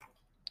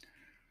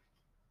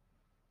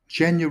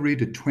January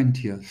the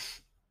 20th,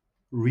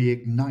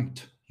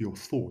 reignite your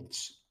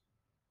thoughts.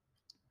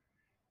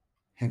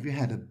 Have you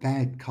had a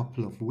bad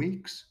couple of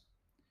weeks?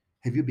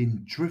 Have you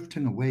been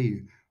drifting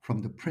away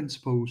from the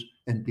principles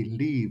and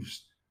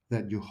beliefs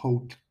that you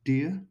hold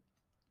dear?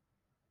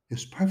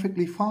 It's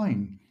perfectly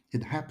fine.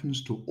 It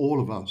happens to all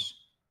of us.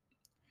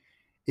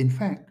 In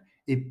fact,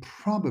 it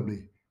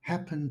probably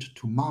happened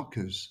to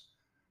Marcus.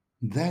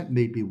 That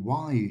may be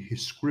why he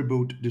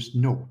scribbled this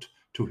note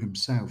to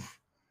himself.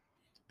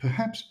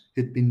 Perhaps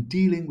he'd been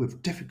dealing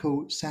with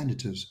difficult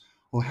senators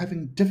or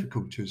having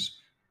difficulties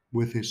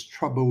with his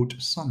troubled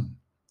son.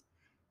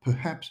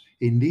 Perhaps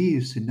in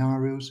these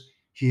scenarios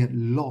he had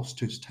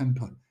lost his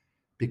temper,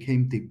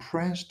 became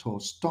depressed,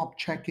 or stopped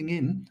checking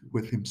in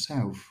with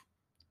himself.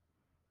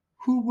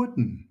 Who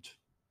wouldn't?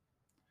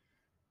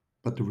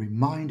 But the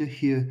reminder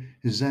here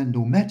is that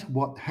no matter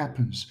what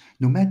happens,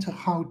 no matter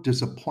how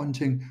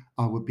disappointing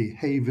our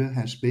behavior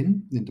has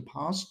been in the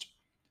past,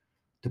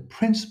 the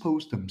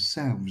principles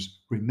themselves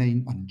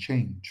remain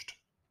unchanged.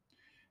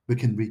 We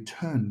can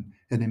return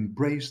and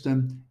embrace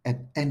them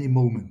at any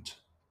moment.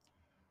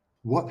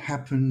 What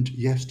happened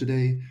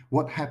yesterday,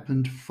 what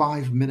happened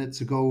 5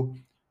 minutes ago,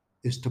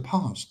 is the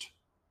past.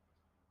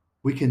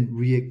 We can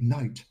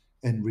reignite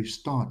and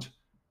restart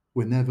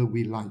whenever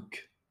we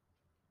like.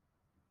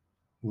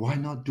 Why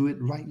not do it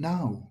right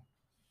now?